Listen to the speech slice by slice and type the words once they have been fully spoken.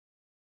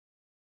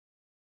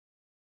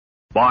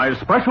By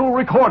special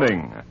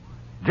recording,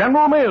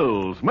 General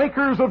Mills,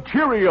 makers of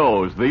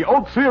Cheerios, the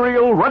oat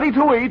cereal ready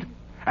to eat,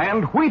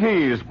 and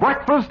Wheaties,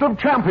 breakfast of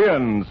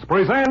champions,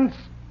 presents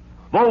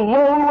The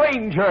Lone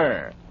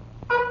Ranger.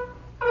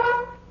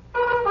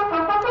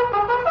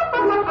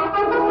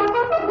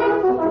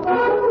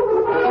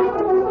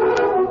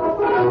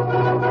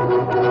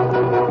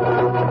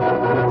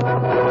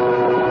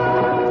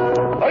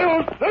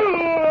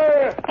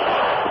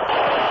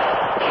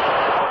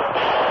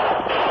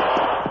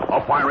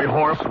 A fiery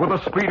horse with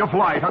the speed of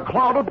light, a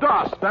cloud of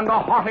dust, and a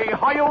haughty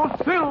Hi-Yo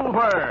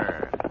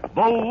Silver,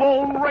 the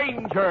Lone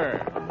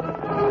Ranger.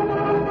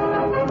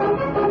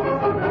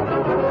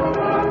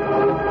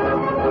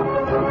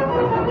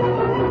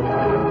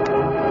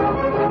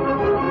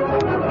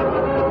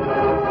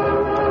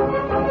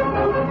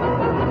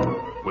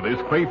 With his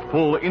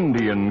faithful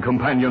Indian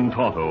companion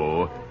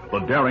Tonto, the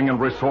daring and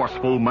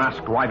resourceful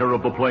masked rider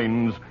of the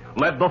plains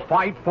led the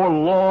fight for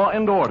law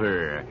and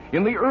order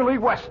in the early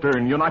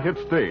western United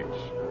States.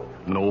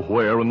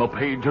 Nowhere in the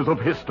pages of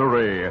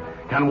history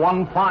can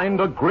one find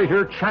a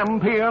greater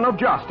champion of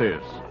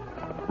justice.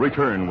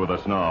 Return with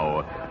us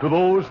now to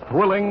those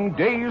thrilling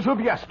days of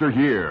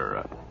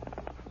yesteryear.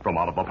 From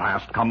out of the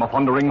past come the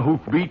thundering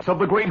hoofbeats of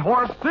the great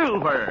horse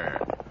Silver.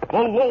 The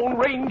Lone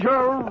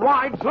Ranger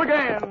rides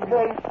again. Come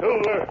on,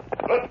 Silver.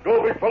 Let's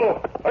go, big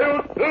fellow.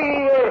 Hi-yo,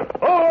 Silver.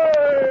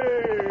 Away!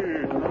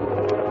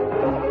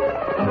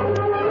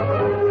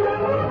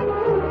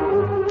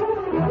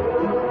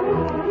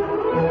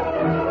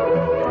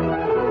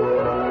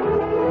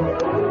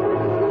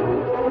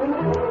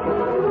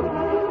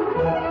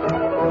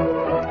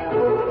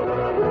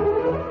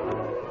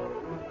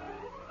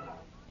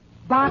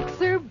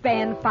 Boxer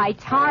Ben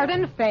fights hard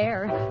and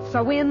fair,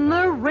 so in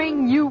the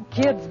ring you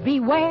kids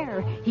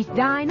beware. He's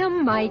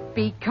dynamite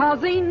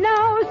because he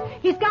knows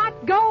he's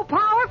got go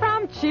power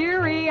from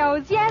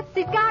Cheerios. Yes,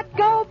 he's got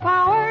go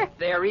power.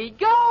 There he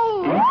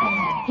goes.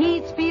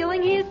 He's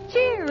feeling his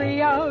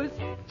Cheerios,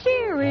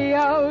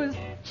 Cheerios,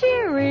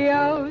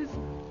 Cheerios.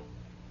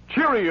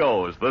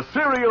 Cheerios, the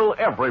cereal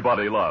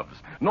everybody loves.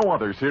 No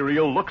other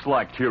cereal looks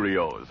like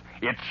Cheerios.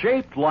 It's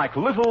shaped like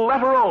little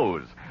letter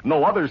O's.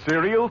 No other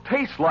cereal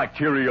tastes like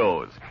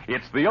Cheerios.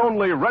 It's the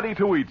only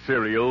ready-to-eat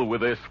cereal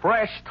with this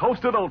fresh,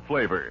 toasted oat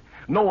flavor.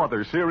 No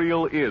other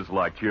cereal is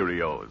like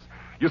Cheerios.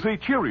 You see,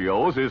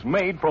 Cheerios is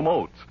made from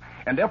oats,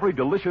 and every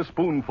delicious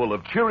spoonful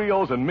of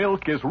Cheerios and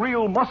milk is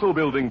real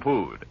muscle-building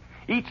food.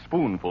 Each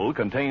spoonful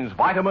contains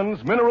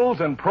vitamins,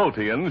 minerals, and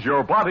proteins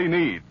your body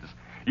needs.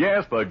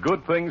 Yes, the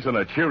good things in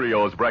a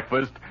Cheerios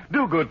breakfast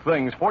do good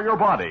things for your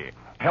body.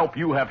 Help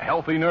you have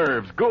healthy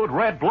nerves, good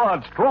red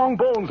blood, strong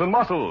bones and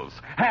muscles.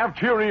 Have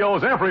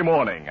Cheerios every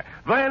morning.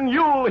 Then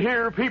you'll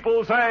hear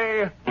people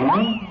say,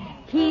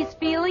 he's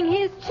feeling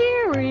his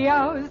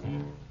Cheerios.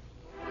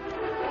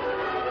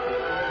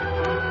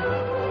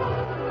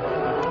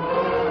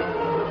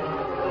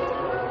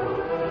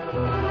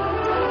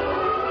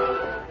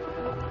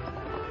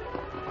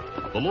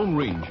 The Lone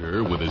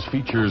Ranger, with his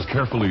features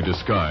carefully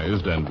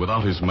disguised and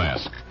without his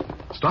mask,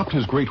 stopped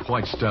his great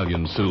white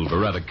stallion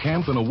Silver at a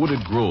camp in a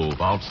wooded grove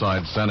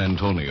outside San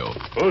Antonio.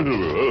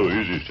 Oh,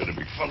 easy, steady,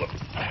 big fellow.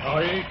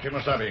 Aye,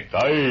 Kimasabi.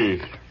 Aye.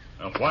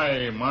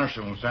 Why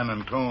Marshal San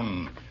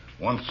Antone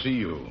wants to see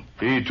you?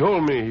 He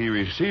told me he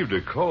received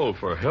a call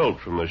for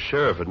help from the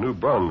sheriff at New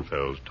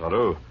Braunfels,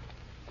 Tonto.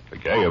 A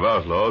gang of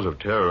outlaws have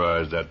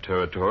terrorized that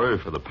territory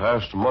for the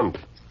past month,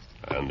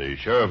 and the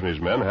sheriff and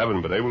his men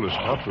haven't been able to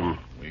stop them.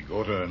 We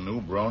go to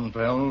New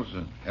Braunfels?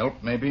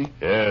 Help, maybe?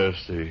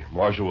 Yes, the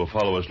marshal will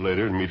follow us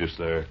later and meet us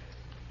there.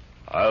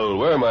 I'll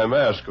wear my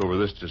mask over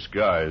this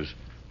disguise.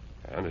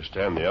 I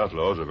understand the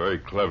outlaws are very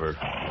clever.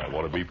 I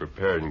want to be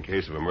prepared in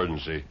case of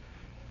emergency.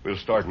 We'll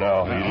start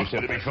now. Easy,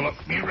 steady, big fellow.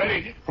 Be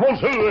ready. Come on,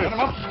 Silver. Get him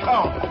up,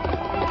 Scout.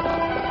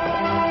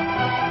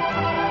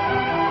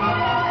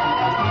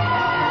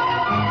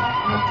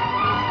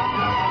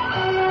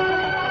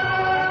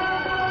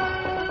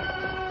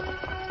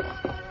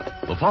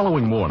 The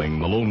following morning,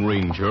 the Lone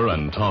Ranger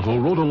and Tonto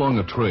rode along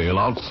a trail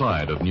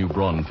outside of New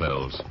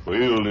Braunfels.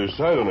 We'll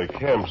decide on a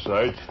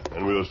campsite,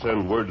 and we'll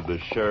send word to the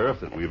sheriff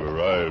that we've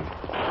arrived.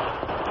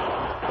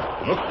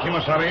 Look,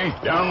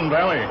 Kimasabi, down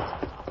valley.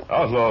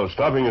 Outlaws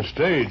stopping a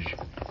stage.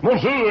 Come on,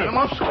 Silver. Get him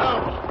up,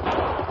 Scout.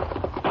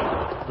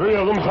 3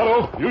 of them,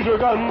 Tonto. Use your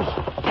guns.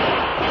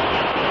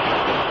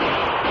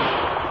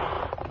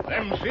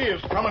 Them see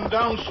is coming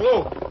down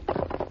slope.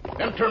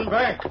 Then turn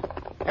back.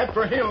 Head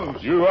for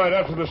hills. You ride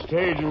after the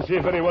stage and see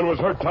if anyone was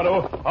hurt,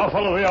 Tonto. I'll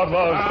follow the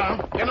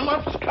outlaws. Get him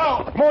up,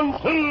 Scout. Come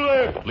on,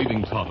 Silver.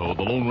 Leading Tonto,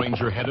 the Lone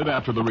Ranger headed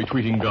after the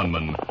retreating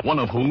gunman, one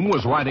of whom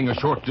was riding a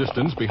short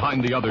distance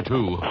behind the other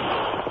two.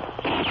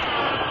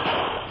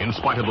 In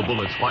spite of the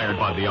bullets fired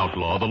by the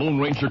outlaw, the Lone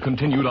Ranger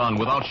continued on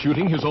without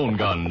shooting his own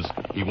guns.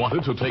 He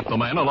wanted to take the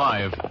man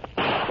alive.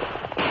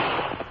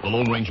 The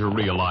Lone Ranger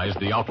realized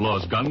the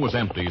outlaw's gun was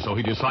empty, so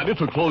he decided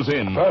to close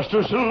in.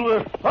 Faster,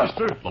 Silver!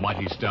 Faster! The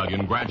mighty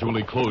stallion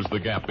gradually closed the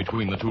gap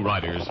between the two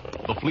riders.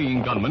 The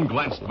fleeing gunman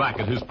glanced back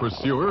at his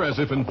pursuer as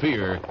if in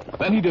fear.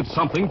 Then he did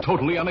something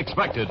totally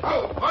unexpected.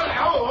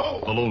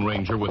 The Lone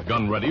Ranger, with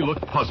gun ready,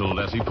 looked puzzled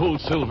as he pulled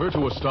Silver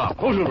to a stop.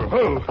 Oh, Silver,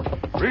 oh!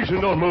 Reach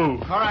and don't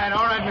move. All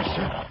right,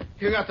 mister.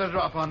 You got the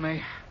drop on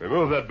me.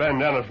 Remove that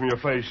bandana from your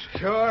face.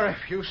 Sure,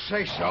 if you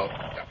say so.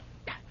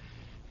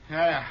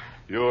 Yeah.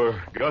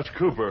 You're Gus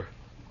Cooper,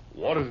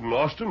 wanted in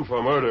Austin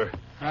for murder.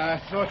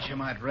 I thought you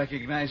might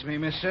recognize me,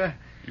 mister.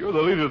 You're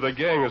the leader of the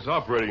gang that's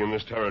operating in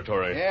this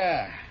territory.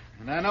 Yeah,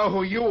 and I know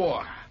who you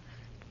are.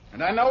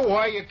 And I know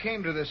why you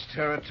came to this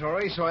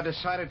territory, so I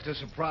decided to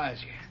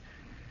surprise you.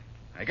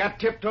 I got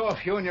tipped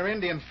off you and your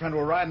Indian friend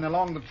were riding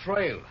along the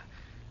trail.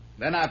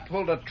 Then I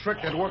pulled a trick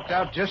that worked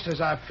out just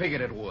as I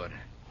figured it would.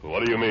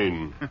 What do you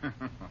mean?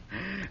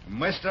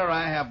 Mister,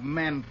 I have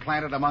men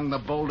planted among the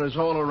boulders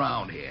all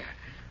around here.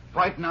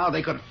 Right now,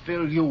 they could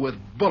fill you with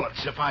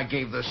bullets if I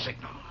gave the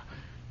signal.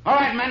 All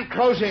right, men,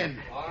 close in.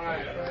 All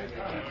right.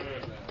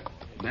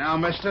 Now,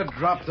 mister,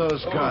 drop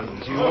those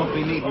guns. You won't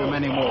be needing them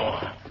anymore.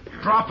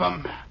 Drop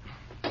them.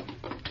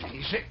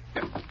 Easy.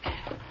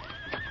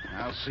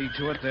 I'll see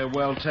to it they're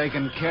well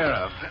taken care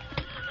of.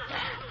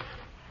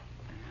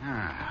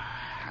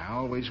 I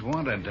always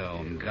wanted to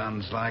own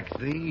guns like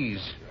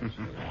these.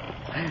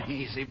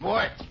 Easy,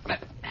 boy.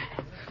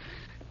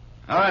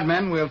 All right,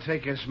 men, we'll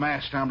take this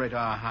masked hombre to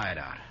our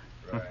hideout.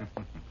 Right.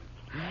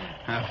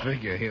 I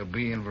figure he'll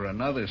be in for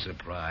another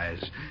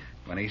surprise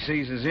when he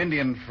sees his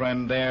Indian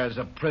friend there as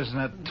a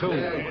prisoner, too.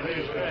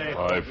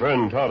 My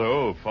friend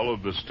Tonto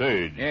followed the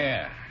stage.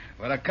 Yeah,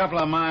 but a couple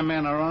of my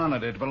men are on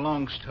it. It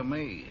belongs to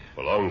me.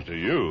 Belongs to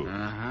you?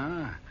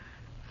 Uh-huh.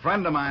 A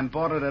friend of mine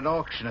bought it at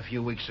auction a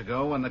few weeks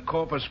ago when the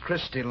Corpus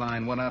Christi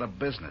line went out of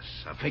business.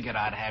 I figured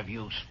I'd have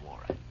use for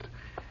it.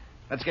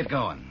 Let's get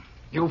going.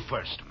 You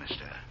first,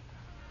 mister.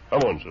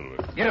 Come on,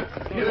 Silver. Get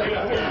up. Get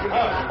up.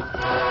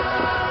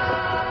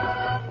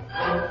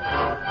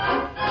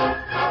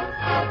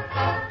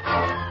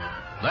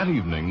 That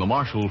evening, the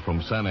marshal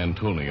from San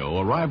Antonio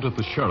arrived at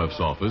the sheriff's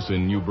office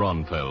in New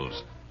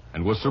Braunfels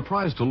and was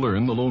surprised to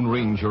learn the Lone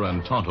Ranger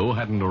and Tonto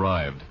hadn't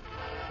arrived.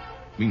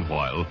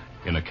 Meanwhile,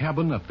 in a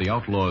cabin at the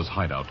outlaws'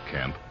 hideout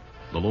camp,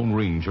 the Lone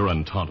Ranger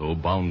and Tonto,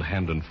 bound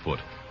hand and foot,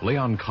 lay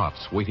on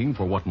cots waiting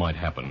for what might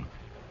happen.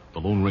 The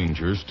Lone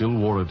Ranger still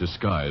wore a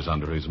disguise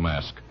under his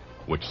mask,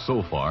 which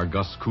so far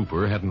Gus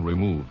Cooper hadn't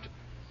removed.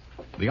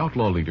 The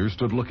outlaw leader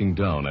stood looking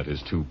down at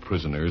his two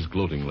prisoners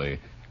gloatingly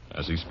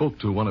as he spoke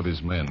to one of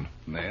his men.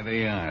 There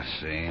they are,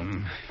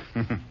 Sam.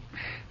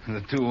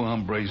 The two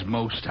hombres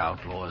most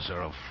outlaws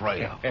are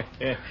afraid of.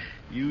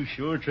 You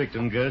sure tricked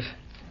him, Gus.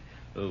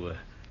 Oh,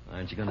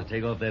 aren't you going to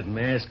take off that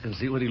mask and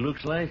see what he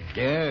looks like?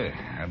 Yeah,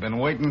 I've been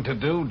waiting to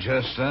do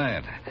just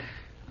that.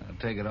 I'll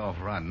take it off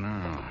right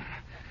now.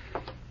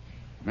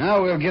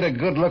 Now we'll get a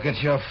good look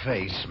at your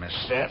face,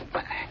 mister.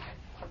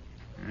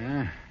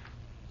 Yeah.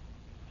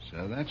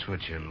 So that's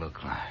what you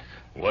look like.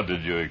 What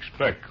did you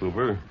expect,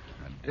 Cooper?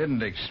 I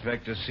didn't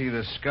expect to see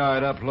the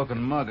scarred-up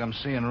looking mug I'm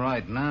seeing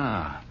right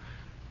now.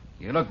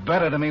 You look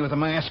better to me with the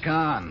mask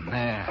on.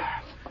 There.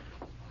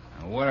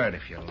 A word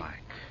if you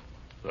like.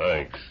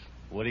 Thanks.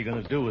 What are you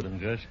going to do with him,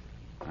 Gus?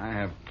 I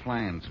have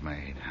plans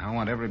made. I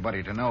want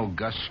everybody to know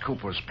Gus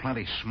Cooper's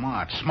plenty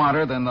smart.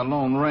 Smarter than the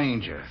Lone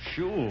Ranger.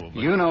 Sure,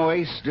 but... You know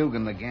Ace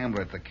Dugan, the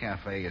gambler at the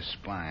cafe, is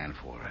spying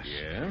for us.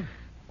 Yeah?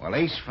 Well,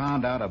 Ace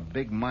found out a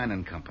big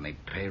mining company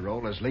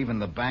payroll is leaving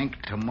the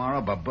bank tomorrow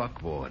by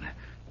buckboard.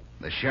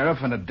 The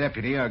sheriff and a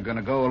deputy are going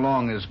to go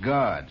along as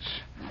guards.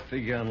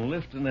 Figure on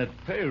lifting that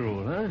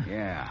payroll, huh?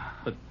 Yeah.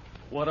 But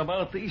what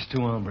about these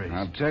two hombres?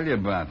 I'll tell you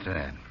about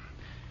that.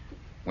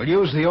 We'll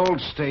use the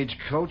old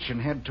stagecoach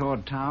and head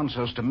toward town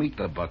so as to meet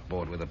the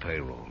buckboard with the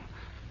payroll.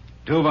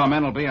 Two of our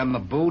men will be on the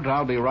boot.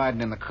 I'll be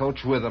riding in the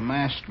coach with a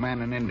masked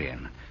man and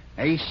Indian.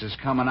 Ace is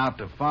coming out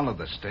to follow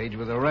the stage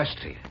with the rest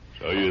of you.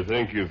 So you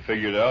think you've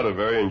figured out a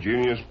very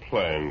ingenious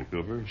plan,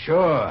 Cooper?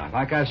 Sure.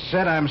 Like I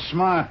said, I'm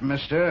smart,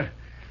 mister.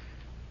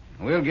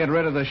 We'll get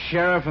rid of the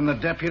sheriff and the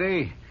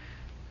deputy.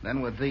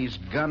 Then with these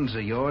guns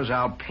of yours,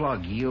 I'll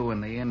plug you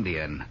and the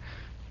Indian.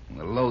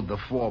 We'll load the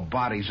 4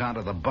 bodies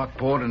onto the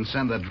buckboard and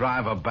send the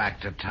driver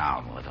back to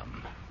town with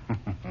them.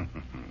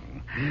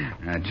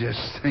 Now,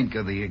 just think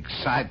of the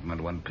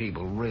excitement when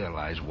people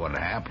realize what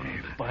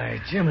happened. By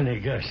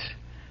Jiminy, Gus.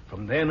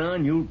 From then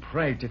on, you'll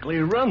practically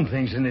run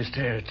things in this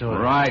territory.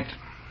 Right.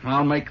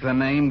 I'll make the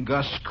name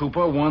Gus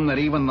Cooper one that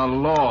even the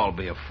law will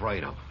be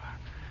afraid of.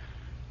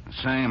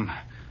 Sam,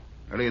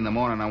 early in the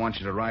morning, I want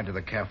you to ride to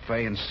the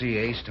cafe and see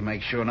Ace to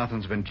make sure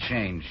nothing's been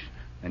changed.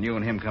 And you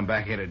and him come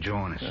back here to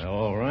join us.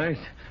 All right.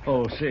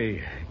 Oh,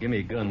 say, give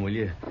me a gun, will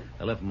you?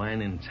 I left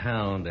mine in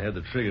town to have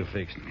the trigger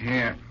fixed.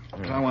 Here.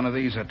 Try one of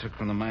these I took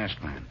from the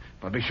masked man.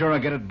 But be sure I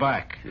get it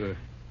back. Sure.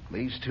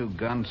 These 2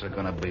 guns are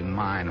going to be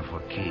mine for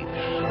keeps.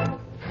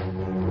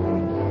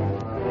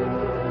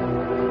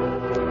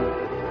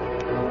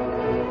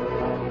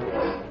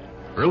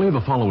 Early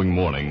the following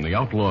morning, the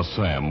outlaw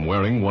Sam,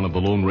 wearing one of the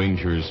Lone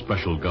Ranger's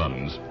special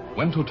guns,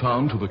 went to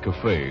town to the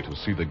cafe to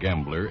see the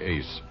gambler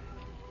Ace.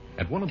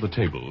 At one of the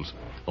tables,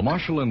 the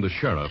marshal and the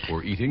sheriff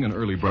were eating an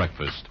early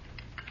breakfast.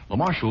 The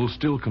marshal,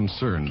 still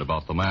concerned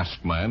about the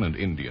masked man and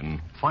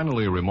Indian,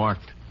 finally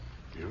remarked,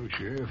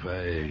 Sheriff,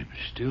 I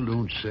still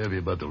don't savvy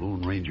about the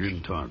Lone Ranger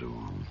in Tonto.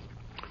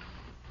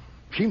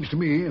 Seems to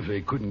me if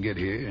they couldn't get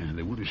here,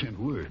 they would have sent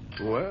word.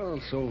 Well,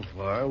 so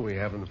far, we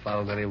haven't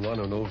found anyone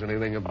who knows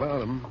anything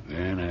about him.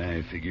 And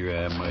I figure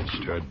I might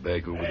start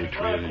back over the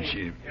trail and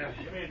see. Yeah,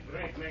 give me a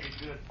drink, make it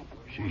good.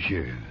 See,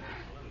 Sheriff,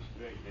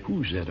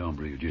 who's that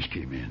hombre who just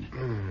came in?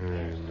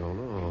 I don't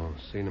know.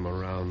 Seen him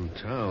around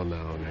town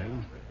now and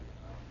then.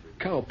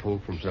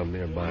 Cowpoke from some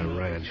nearby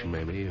ranch,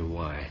 maybe.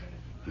 Why?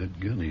 That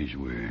gun he's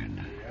wearing.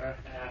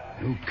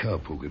 No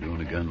cowpoke would own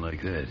a gun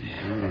like that.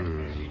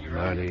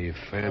 Mighty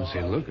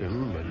fancy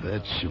looking, but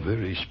That's a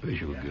very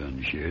special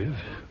gun, Sheriff.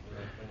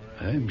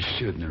 I'm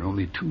certain there are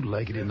only two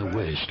like it in the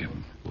West.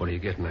 what are you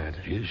getting at?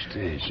 Just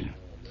this.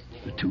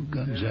 The two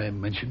guns I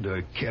mentioned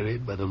are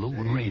carried by the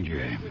Lone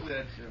Ranger.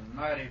 That's a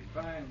mighty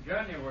fine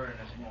gun you're wearing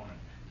this morning.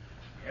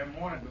 You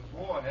haven't worn it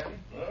before, have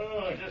you?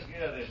 Oh, I just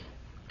got it.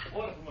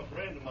 Bought it from a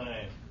friend of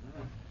mine.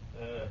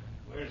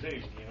 Where's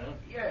Ace, do you know?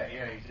 Yeah,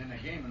 he's in the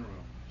gaming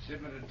room.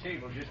 Sitting at a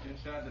table just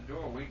inside the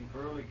door waiting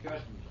for early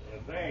customers.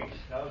 Thanks.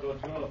 I'll go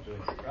talk to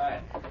him.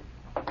 Right.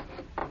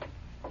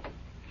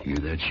 Hear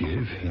that,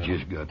 Sheriff? He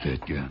just got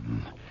that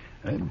gun.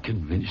 I'm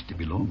convinced it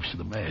belongs to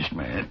the masked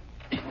man.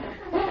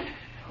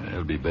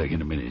 I'll be back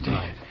in a minute.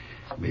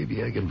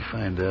 Maybe I can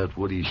find out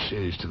what he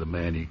says to the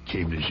man he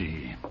came to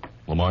see.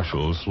 The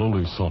marshal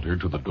slowly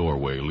sauntered to the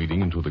doorway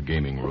leading into the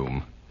gaming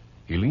room.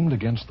 He leaned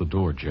against the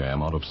door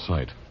jamb out of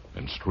sight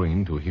and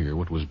strained to hear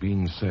what was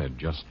being said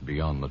just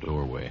beyond the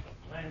doorway.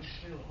 Plan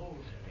still holds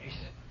it, Ace.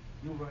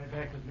 You ride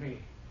back with me.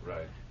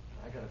 Right.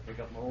 I gotta pick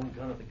up my own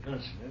gun at the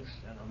gunsmith's,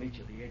 then I'll meet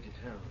you at the edge of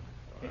town.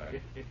 All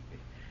right.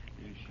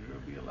 There'll sure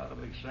be a lot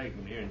of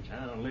excitement here in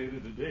town later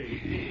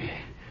today.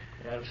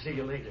 I'll see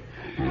you later.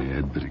 Yeah,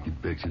 I'd better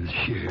get back to the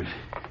sheriff.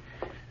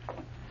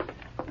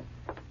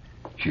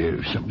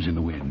 Sheriff, something's in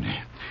the wind.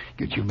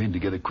 Get your men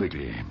together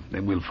quickly.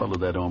 Then we'll follow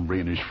that hombre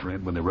and his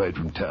friend when they ride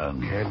from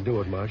town. Can't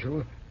do it,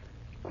 Marshal.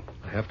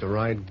 I have to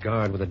ride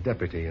guard with a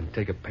deputy and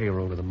take a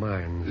payroll to the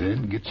mines.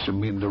 Then get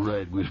some men to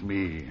ride with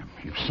me.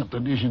 If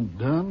something isn't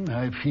done,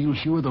 I feel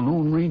sure the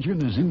Lone Ranger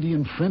and his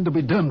Indian friend will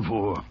be done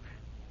for.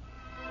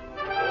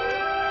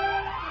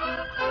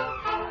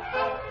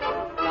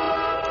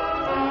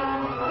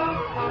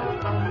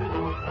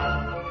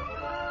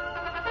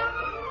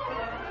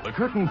 The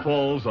curtain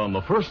falls on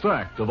the first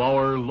act of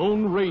our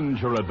Lone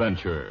Ranger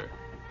adventure.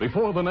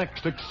 Before the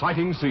next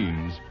exciting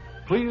scenes,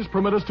 please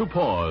permit us to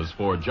pause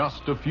for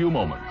just a few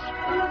moments.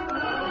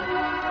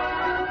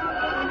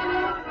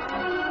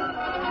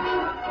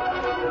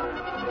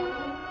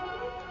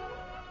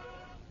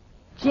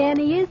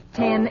 Jenny is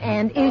 10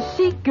 and is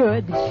she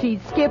good?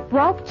 She's skip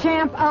rope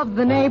champ of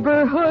the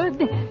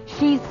neighborhood.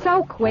 She's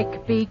so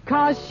quick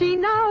because she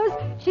knows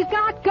she's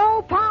got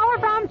go power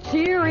from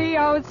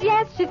Cheerios.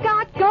 Yes, she's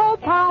got go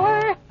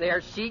power.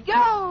 There she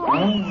goes.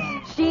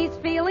 She's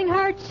feeling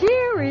her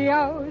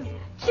Cheerios.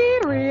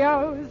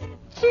 Cheerios.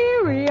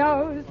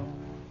 Cheerios.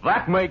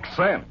 That makes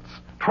sense.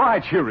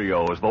 Try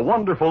Cheerios, the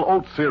wonderful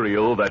oat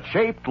cereal that's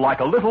shaped like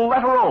a little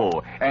letter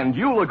O, and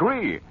you'll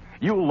agree.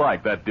 You'll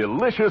like that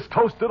delicious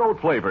toasted oat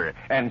flavor,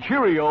 and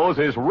Cheerios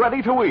is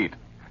ready to eat.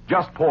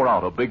 Just pour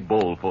out a big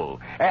bowlful,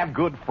 add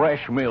good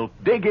fresh milk,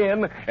 dig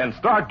in, and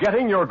start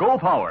getting your go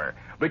power.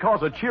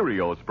 Because a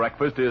Cheerios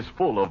breakfast is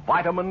full of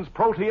vitamins,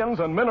 proteins,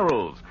 and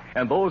minerals.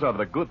 And those are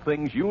the good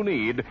things you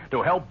need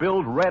to help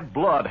build red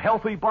blood,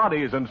 healthy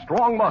bodies, and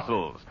strong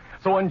muscles.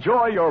 So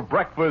enjoy your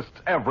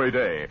breakfasts every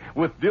day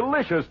with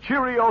delicious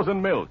Cheerios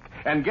and milk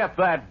and get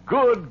that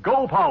good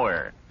go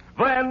power.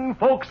 Then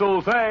folks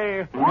will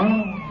say,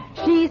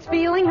 She's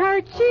feeling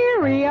her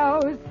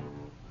Cheerios.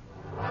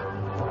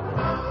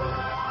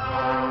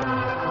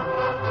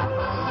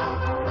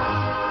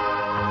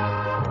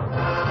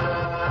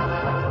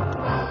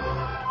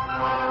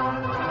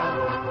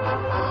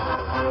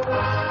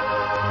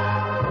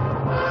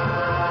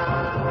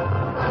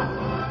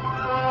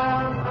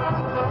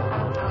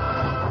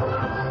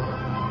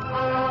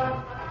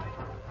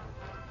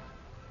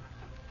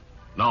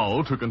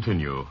 Now to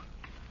continue.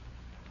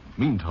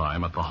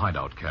 Meantime, at the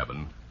hideout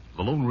cabin,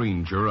 the Lone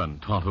Ranger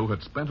and Tonto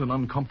had spent an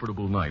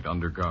uncomfortable night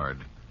under guard.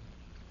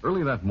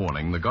 Early that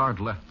morning, the guard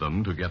left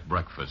them to get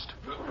breakfast.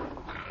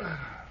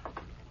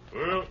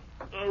 Well,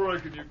 I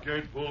reckon you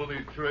can't pull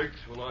any tricks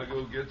while I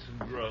go get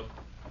some grub.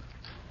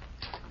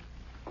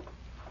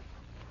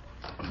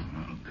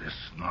 This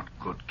is not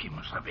good,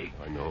 Kimasabi.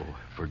 I know.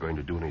 If we're going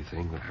to do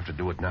anything, we'll have to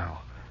do it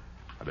now.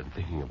 I've been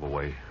thinking of a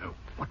way.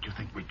 What do you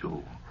think we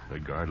do? The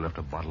guard left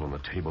a bottle on the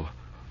table.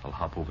 I'll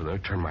hop over there,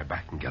 turn my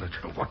back, and get it.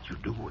 What you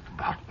do with the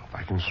bottle? If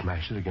I can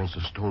smash it against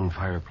a stone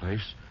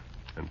fireplace,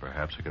 then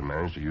perhaps I can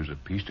manage to use a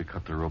piece to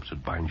cut the ropes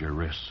that bind your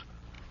wrists.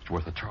 It's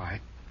worth a try.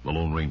 The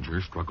Lone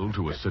Ranger struggled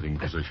to a sitting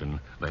position.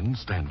 Then,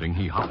 standing,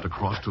 he hopped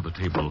across to the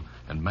table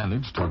and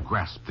managed to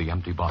grasp the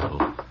empty bottle.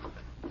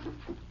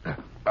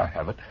 I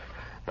have it.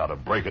 Now to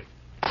break it.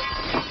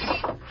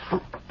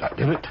 That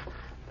did it.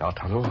 Now,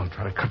 Tonto, I'll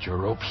try to cut your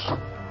ropes.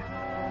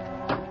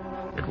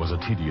 It was a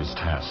tedious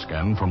task,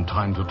 and from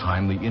time to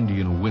time the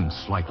Indian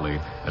winced slightly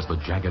as the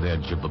jagged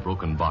edge of the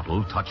broken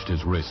bottle touched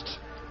his wrists.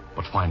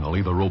 But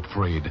finally the rope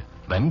frayed,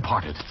 then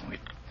parted.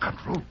 Cut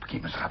rope,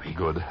 Kemosabe.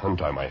 Good.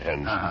 Untie my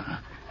hands.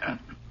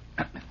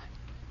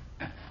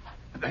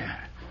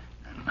 There.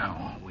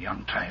 Now we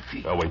untie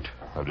feet. Now, wait.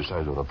 I've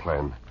decided on a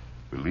plan.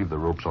 We'll leave the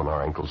ropes on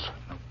our ankles.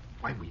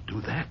 Why we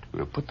do that?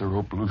 We'll put the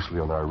rope loosely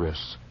on our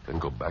wrists, then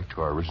go back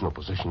to our original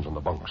positions on the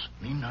bunks.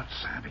 Me not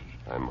savvy.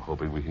 I'm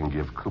hoping we can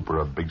give Cooper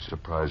a big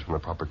surprise when the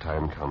proper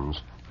time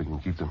comes. If we can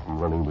keep them from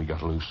running, we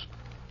got loose.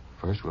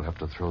 First, we'll have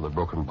to throw the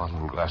broken bottle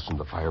and glass in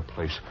the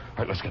fireplace.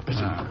 All right, let's get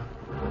busy.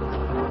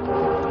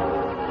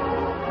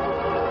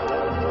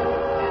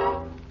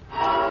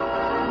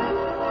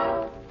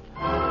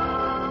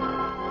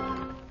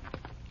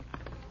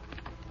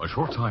 A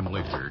short time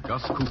later,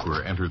 Gus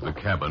Cooper entered the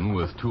cabin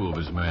with two of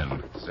his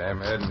men. Sam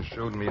hadn't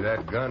showed me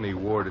that gun he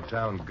wore to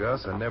town,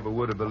 Gus. I never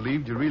would have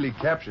believed you really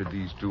captured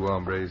these two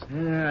hombres.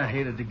 Yeah, I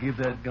hated to give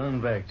that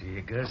gun back to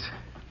you, Gus.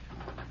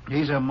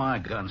 These are my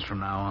guns from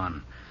now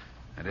on.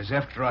 That is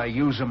after I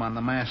use them on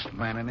the masked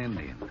man and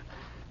Indian.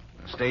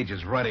 The stage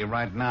is ready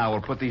right now.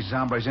 We'll put these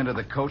hombres into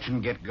the coach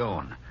and get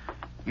going.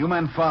 You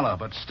men follow,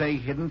 but stay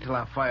hidden till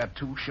I fire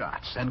 2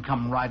 shots. Then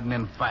come riding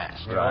in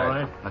fast. All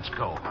right. Let's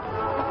go.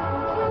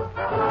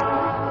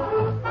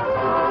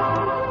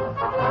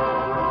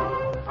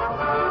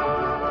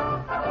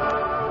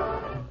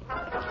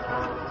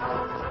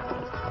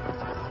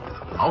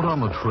 Out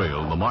on the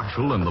trail, the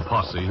marshal and the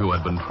posse who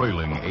had been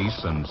trailing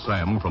Ace and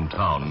Sam from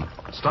town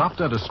stopped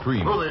at a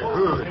stream.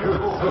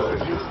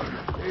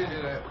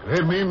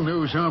 That men,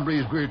 those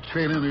hombres we're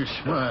trailing are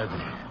smart.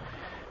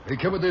 They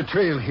covered their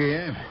trail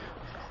here,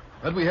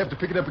 but we have to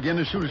pick it up again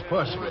as soon as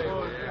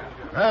possible.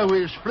 Now,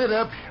 we'll split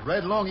up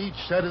right along each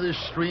side of this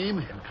stream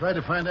and try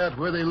to find out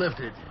where they left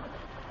it.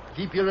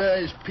 Keep your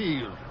eyes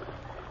peeled.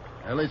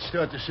 Now, let's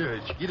start the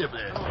search. Get up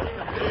there.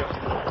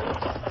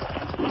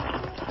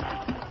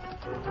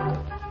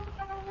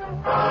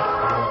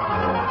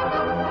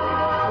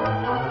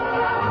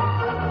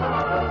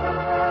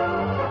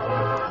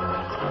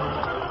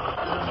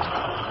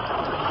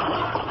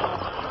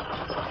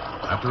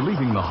 After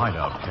leaving the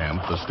hideout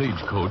camp, the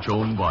stagecoach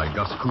owned by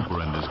Gus Cooper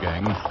and his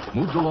gang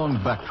moved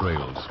along back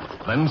trails,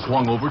 then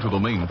swung over to the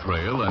main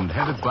trail and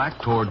headed back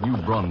toward New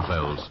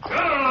Braunfels. Get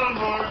on,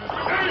 boys!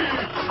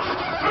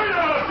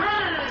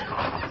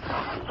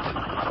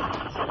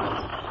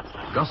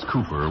 Gus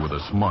Cooper, with a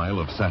smile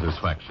of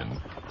satisfaction,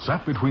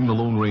 sat between the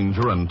Lone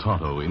Ranger and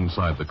Tonto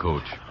inside the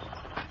coach.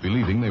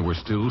 Believing they were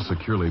still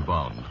securely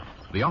bound,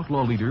 the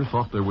outlaw leader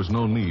thought there was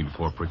no need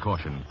for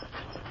precaution.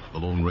 The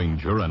Lone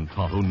Ranger and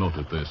Tonto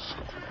noted this.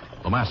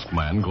 The masked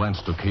man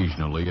glanced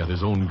occasionally at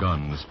his own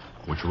guns,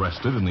 which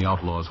rested in the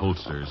outlaw's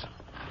holsters.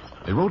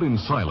 They rode in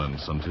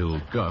silence until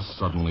Gus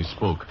suddenly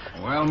spoke.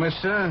 Well,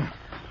 mister,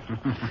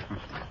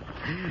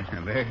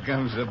 there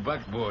comes the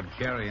buckboard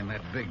carrying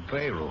that big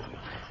payroll.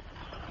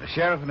 The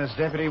sheriff and his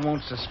deputy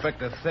won't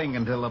suspect a thing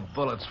until the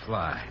bullets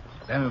fly.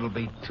 Then it'll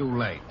be too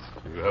late.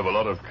 You have a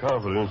lot of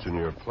confidence in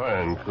your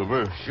plan,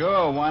 Cooper.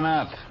 Sure, why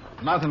not?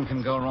 Nothing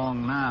can go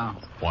wrong now.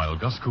 While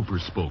Gus Cooper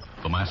spoke,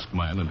 the masked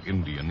man and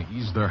Indian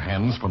eased their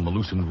hands from the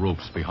loosened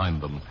ropes behind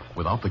them,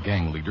 without the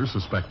gang leader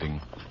suspecting.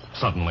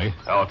 Suddenly,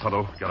 Now,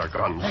 Tonto, get our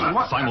guns.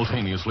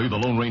 simultaneously, the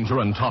Lone Ranger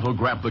and Tonto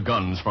grabbed the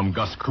guns from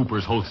Gus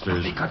Cooper's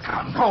holsters.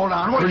 Hold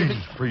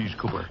on. Freeze,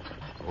 Cooper.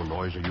 No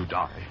noise or you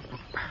die.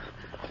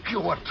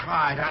 Pure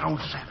tried. I don't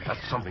savvy.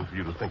 That's something for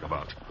you to think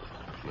about.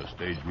 When the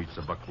stage meets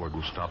the buckboard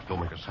and stops, don't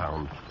make a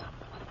sound.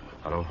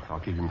 Tonto, I'll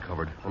keep him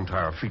covered.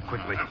 Untie our feet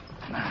quickly.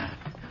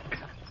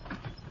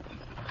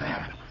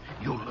 There.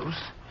 You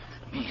loose.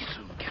 Me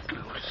soon get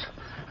loose.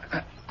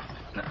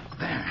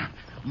 There.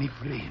 Me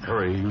free.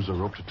 Hurry, use the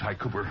rope to tie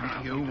Cooper.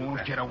 You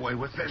won't get away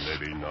with this.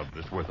 Maybe not, but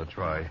it's worth a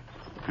try.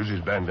 Use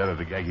his bandana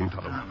to gag him,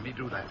 Tonto. Me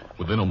do that.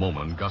 Within a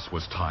moment, Gus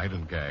was tied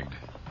and gagged.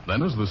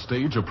 Then, as the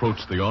stage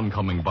approached the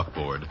oncoming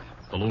buckboard,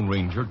 the Lone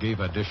Ranger gave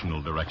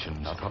additional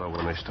directions. Now, Tonto,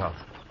 when they stop,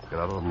 get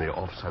out on the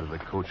off side of the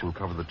coach and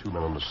cover the 2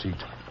 men on the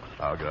seat.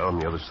 I'll get out on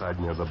the other side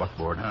near the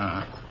buckboard.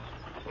 Ho,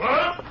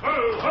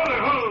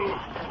 ho!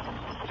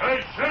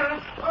 Hey,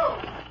 Sheriff! Oh,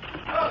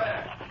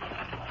 there.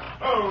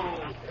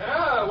 Oh,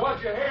 yeah,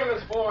 what'd you hail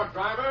us for,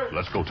 driver?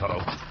 Let's go,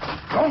 Tonto.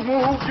 Don't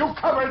move. You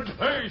covered.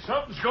 Hey,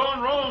 something's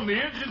gone wrong. The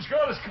engine's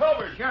got us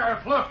covered.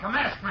 Sheriff, look, a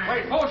masked man.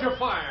 Wait, hold your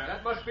fire.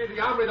 That must be the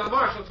hombre the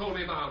marshal told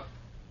me about.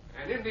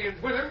 And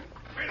Indians with him.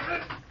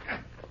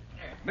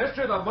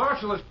 Mister, the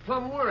marshal is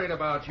plumb worried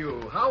about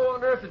you. How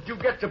on earth did you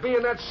get to be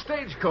in that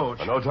stagecoach?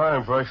 No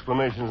time for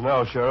explanations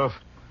now, Sheriff.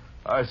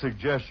 I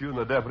suggest you and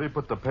the deputy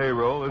put the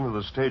payroll into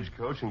the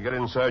stagecoach and get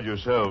inside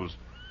yourselves.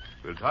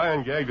 We'll tie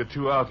and gag the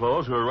 2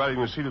 outlaws who are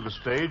riding the seat of the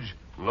stage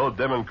and load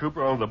them and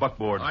Cooper onto the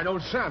buckboard. I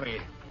don't savvy.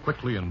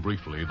 Quickly and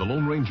briefly, the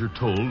Lone Ranger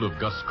told of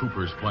Gus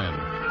Cooper's plan.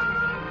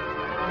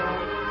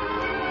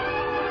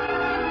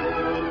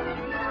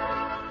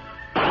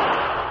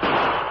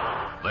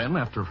 Then,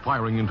 after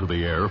firing into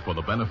the air for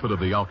the benefit of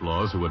the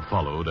outlaws who had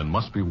followed and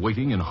must be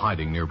waiting and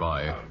hiding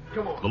nearby,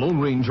 the Lone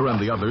Ranger and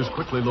the others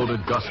quickly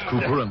loaded Gus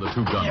Cooper and the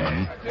two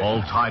gunmen,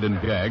 all tied and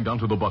gagged,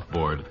 onto the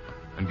buckboard,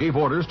 and gave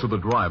orders to the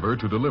driver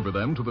to deliver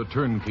them to the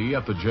turnkey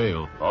at the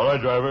jail. All right,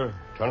 driver.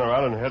 Turn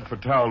around and head for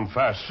town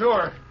fast.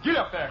 Sure. Get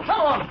up there.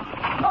 Come on.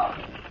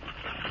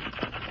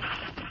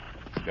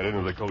 Get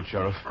into the coat,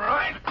 Sheriff.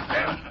 Right.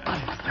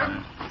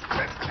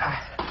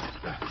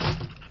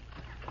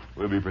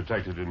 We'll be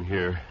protected in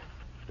here.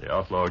 The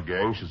outlaw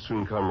gang should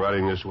soon come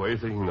riding this way,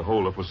 thinking the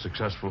holdup was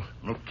successful.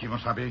 Look,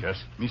 Kimosabe.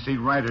 Yes? Me see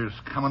riders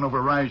coming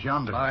over rise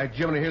yonder. By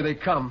Jiminy, here they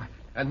come.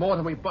 And more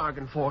than we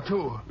bargained for,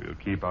 too. We'll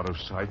keep out of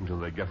sight until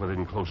they get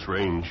within close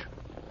range.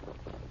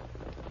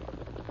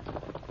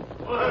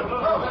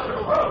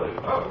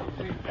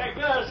 Hey,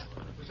 Gus.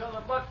 We're on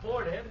the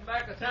buckboard heading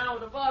back to town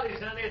with the bodies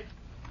in it.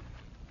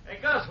 Hey,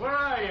 Gus, where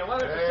are you?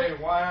 Hey,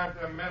 why aren't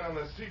the men on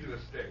the seat of the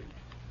stage?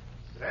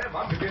 Sam,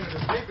 I'm beginning to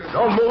think there's...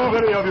 Don't move,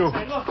 any of you.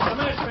 Hey, look, the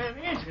masked man,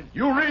 the engine.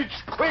 You reach.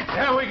 Quick,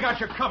 there, we got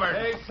you covered.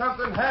 Hey,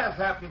 something has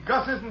happened.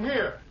 Gus isn't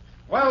here.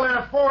 Well, there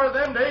are four of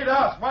them to aid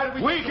us. Why do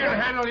we... We can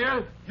handle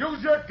you.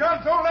 Use your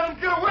guns. Don't let them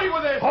get away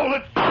with it. Hold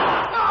it.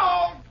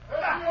 No!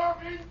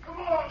 Come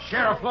on.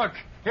 Sheriff, look.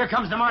 Here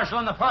comes the marshal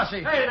and the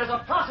posse. Hey, there's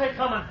a posse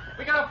coming.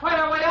 We gotta fight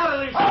our way out of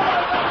these.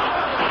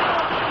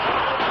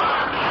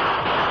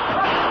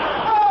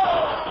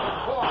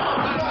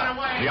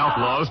 The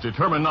outlaws,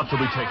 determined not to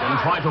be taken,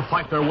 tried to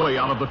fight their way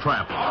out of the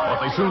trap, but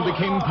they soon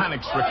became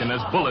panic-stricken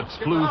as bullets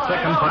flew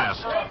thick and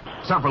fast.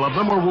 Several of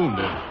them were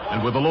wounded,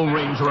 and with the Lone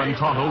Ranger and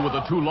Tonto with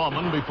the two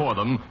lawmen before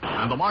them,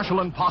 and the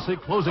marshal and posse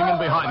closing in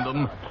behind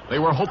them, they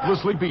were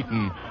hopelessly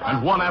beaten,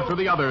 and one after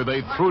the other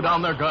they threw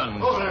down their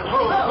guns. Well,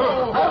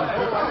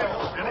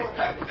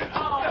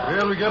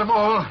 we got them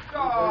all.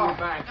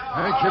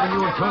 Kevin,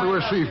 you and Tonto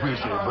are safe,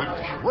 mister.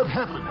 But what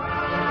happened?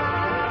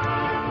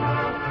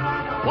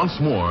 Once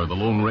more, the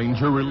Lone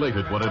Ranger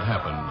related what had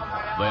happened.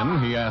 Then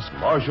he asked,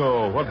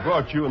 Marshal, what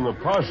brought you and the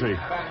posse?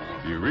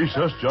 You reached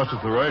us just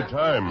at the right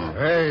time.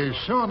 I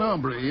saw an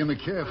hombre in the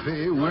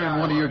cafe wearing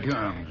one of your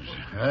guns.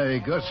 I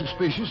got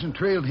suspicious and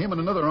trailed him and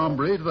another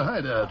hombre to the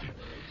hideout.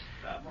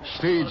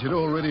 Stage had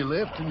already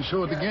left, and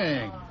so had the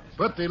gang.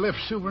 But they left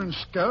Silver and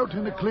Scout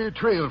in a clear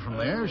trail from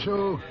there,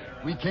 so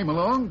we came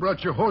along,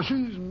 brought your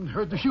horses, and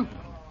heard the shooting.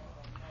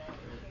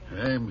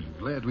 I'm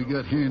glad we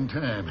got here in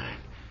time.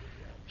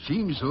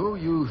 Seems though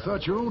you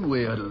thought your own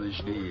way out of this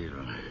deal.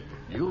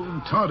 You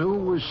and Tonto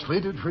were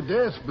slated for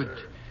death, but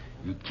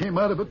you came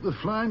out of it with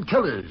flying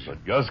colors.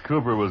 But Gus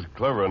Cooper was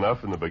clever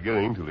enough in the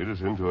beginning to lead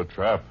us into a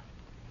trap.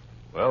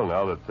 Well,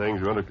 now that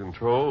things are under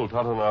control,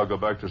 Tonto and I'll go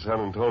back to San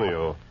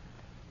Antonio.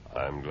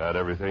 I'm glad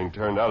everything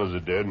turned out as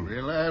it did.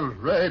 Well, I'll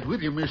ride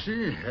with you,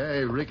 mister.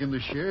 I reckon the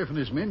sheriff and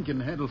his men can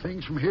handle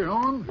things from here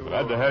on.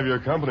 Glad to have your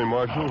company,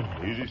 Marshal.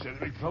 Easy, steady,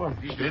 big fella.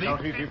 Steady.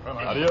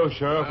 Adios,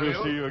 Sheriff.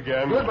 We'll see you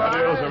again.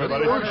 Adios,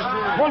 everybody. One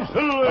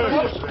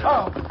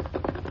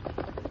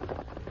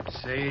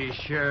Say,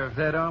 Sheriff,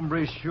 that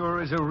hombre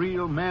sure is a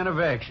real man of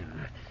action.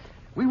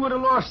 We would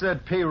have lost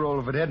that payroll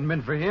if it hadn't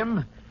been for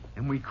him,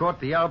 and we caught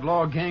the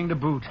outlaw gang to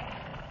boot.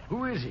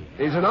 Who is he?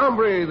 He's an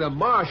hombre the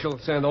marshal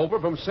sent over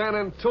from San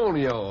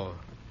Antonio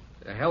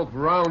to help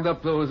round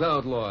up those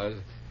outlaws.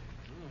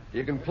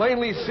 You can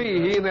plainly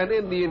see he and that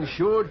Indian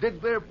sure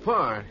did their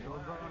part.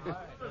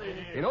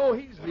 You know,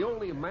 he's the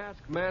only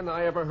masked man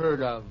I ever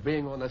heard of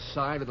being on the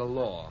side of the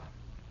law.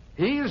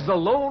 He's the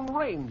Lone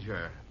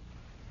Ranger.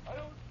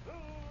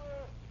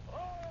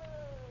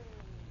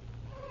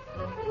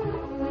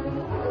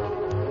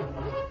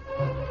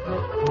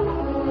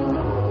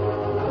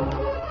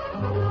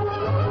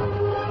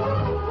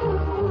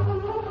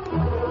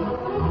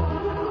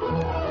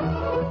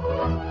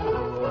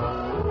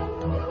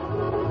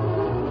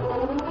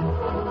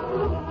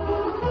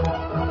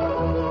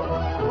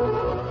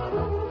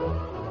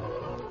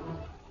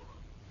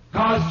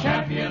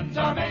 Champions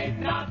are made,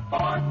 not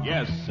born.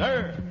 Yes,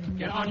 sir.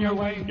 Get on your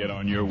way. Get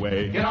on your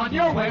way. Get on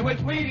your way with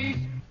Wheaties.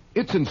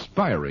 It's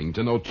inspiring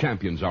to know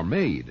champions are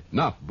made,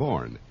 not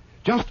born.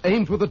 Just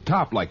aim for the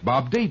top like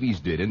Bob Davies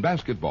did in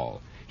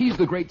basketball. He's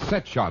the great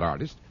set shot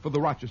artist for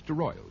the Rochester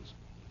Royals.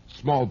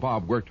 Small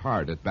Bob worked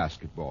hard at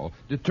basketball,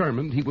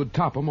 determined he would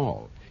top 'em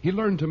all. He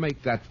learned to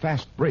make that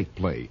fast break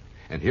play.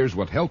 And here's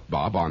what helped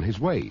Bob on his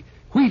way.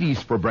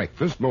 Wheaties for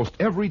breakfast most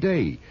every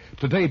day.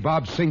 Today,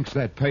 Bob sinks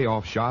that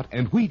payoff shot,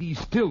 and Wheaties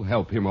still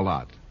help him a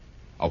lot.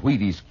 A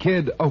Wheaties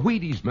kid, a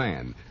Wheaties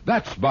man.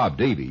 That's Bob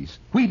Davies,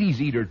 Wheaties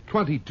eater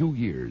 22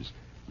 years.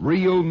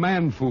 Real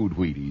man food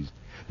Wheaties.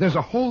 There's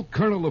a whole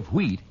kernel of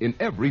wheat in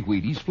every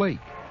Wheaties flake.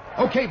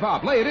 Okay,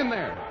 Bob, lay it in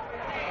there.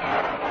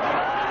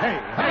 Hey,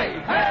 hey,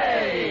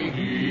 hey!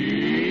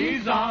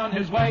 He's on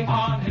his way,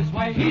 on his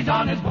way. He's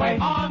on his way,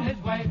 on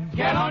his way.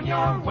 Get on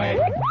your way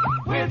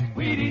with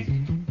Wheaties.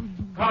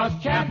 'Cause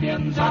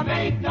champions are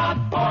made,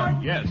 not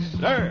born. Yes,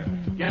 sir.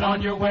 Get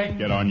on your way.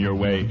 Get on your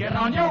way. Get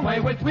on your way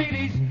with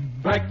Wheaties.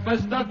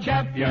 Breakfast of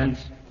Champions.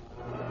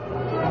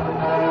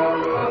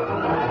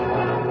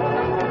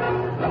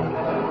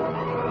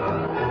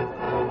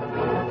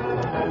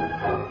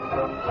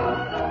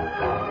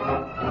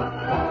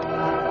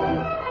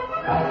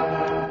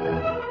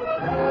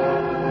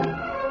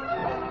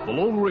 The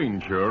Lone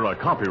Ranger, a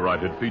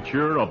copyrighted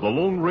feature of the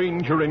Lone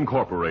Ranger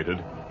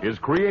Incorporated, is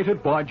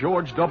created by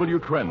George W.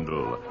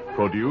 Trendle,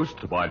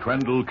 produced by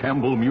Trendle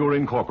Campbell Muir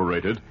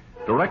Incorporated,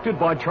 directed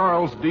by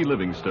Charles D.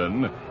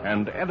 Livingston,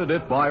 and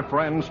edited by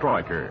Fran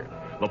Stryker.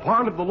 The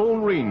part of the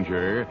Lone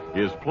Ranger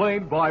is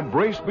played by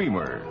Brace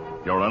Beamer.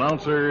 Your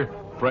announcer,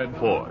 Fred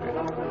Foy.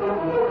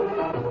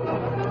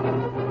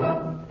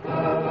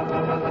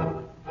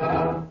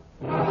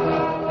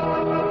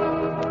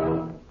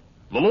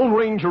 The Lone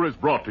Ranger is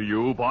brought to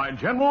you by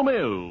General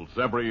Mills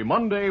every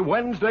Monday,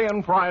 Wednesday,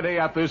 and Friday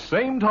at this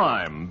same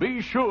time.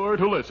 Be sure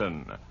to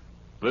listen.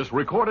 This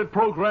recorded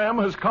program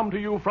has come to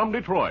you from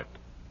Detroit.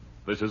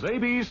 This is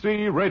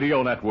ABC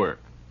Radio Network.